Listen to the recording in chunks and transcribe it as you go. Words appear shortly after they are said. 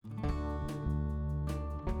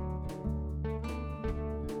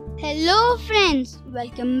Hello friends,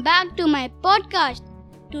 welcome back to my podcast.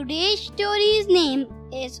 Today's story's name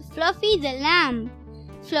is Fluffy the Lamb.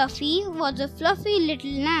 Fluffy was a fluffy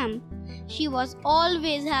little lamb. She was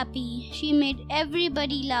always happy. She made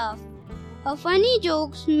everybody laugh. Her funny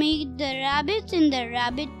jokes made the rabbits in the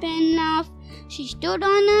rabbit pen laugh. She stood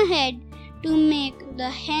on her head to make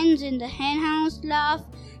the hens in the henhouse laugh.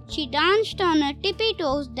 She danced on her tippy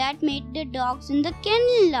toes that made the dogs in the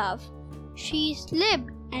kennel laugh. She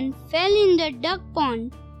slipped and fell in the duck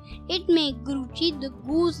pond. It made Gruchy the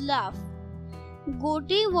goose laugh.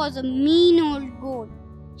 Goaty was a mean old goat.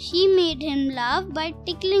 She made him laugh by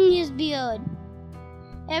tickling his beard.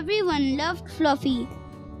 Everyone loved Fluffy.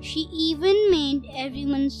 She even made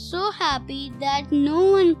everyone so happy that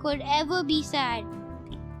no one could ever be sad.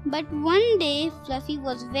 But one day Fluffy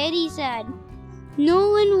was very sad.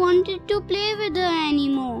 No one wanted to play with her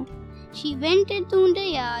anymore. She went into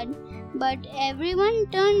the yard, but everyone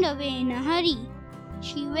turned away in a hurry.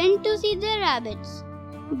 She went to see the rabbits,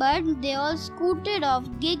 but they all scooted off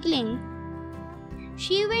giggling.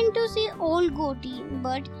 She went to see old Goaty,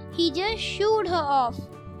 but he just shooed her off.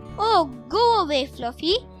 "Oh, go away,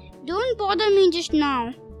 Fluffy. Don't bother me just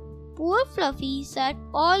now." Poor Fluffy sat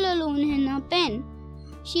all alone in her pen.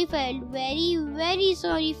 She felt very, very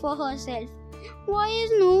sorry for herself. Why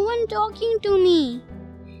is no one talking to me?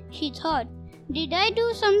 She thought, did I do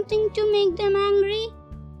something to make them angry?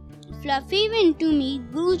 Fluffy went to meet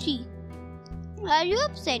Gruchy. "Are you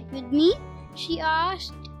upset with me?" she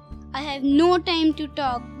asked. "I have no time to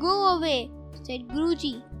talk. Go away," said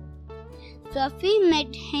Gruchy. Fluffy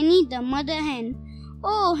met Henny the mother hen.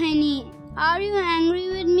 "Oh, Henny, are you angry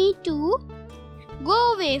with me too?" "Go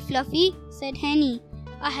away, Fluffy," said Henny.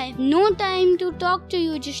 "I have no time to talk to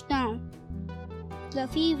you just now."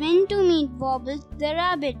 Fluffy went to meet Wobbles the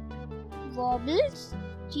rabbit. "Wobbles,"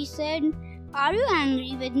 she said, "are you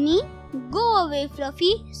angry with me?" "Go away,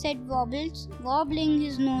 Fluffy," said Wobbles, wobbling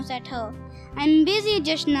his nose at her. "I'm busy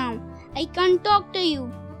just now. I can't talk to you."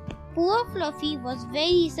 Poor Fluffy was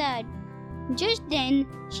very sad. Just then,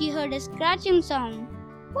 she heard a scratching sound.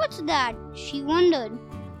 "What's that?" she wondered.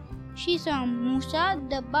 She saw Musa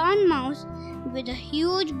the barn mouse with a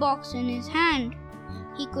huge box in his hand.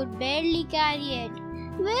 He could barely carry it.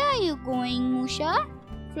 "Where are you going, Musa?"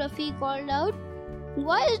 Fluffy called out.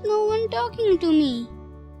 "Why is no one talking to me?"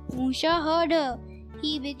 Musa heard her.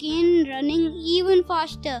 He began running even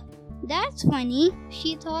faster. "That's funny,"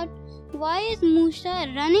 she thought. "Why is Musa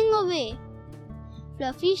running away?"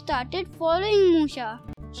 Fluffy started following Musa.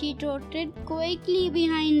 She trotted quickly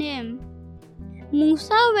behind him.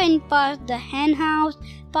 Musa went past the hen house,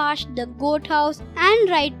 past the goat house,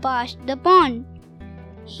 and right past the pond.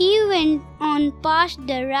 He went on past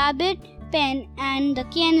the rabbit pen and the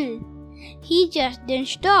kennel. He just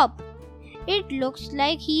didn't stop. "It looks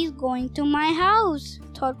like he's going to my house,"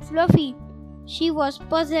 thought Fluffy. She was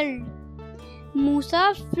puzzled. Musa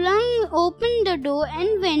flung open the door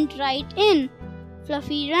and went right in.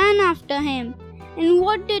 Fluffy ran after him. And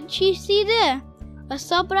what did she see there? A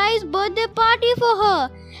surprise birthday party for her.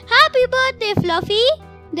 "Happy birthday, Fluffy!"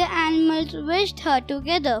 the animals wished her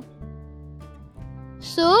together.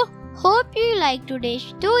 So, hope you liked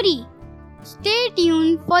today's story. Stay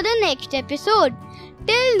tuned for the next episode.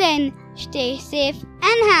 Till then, stay safe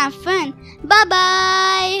and have fun.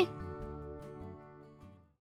 Bye-bye!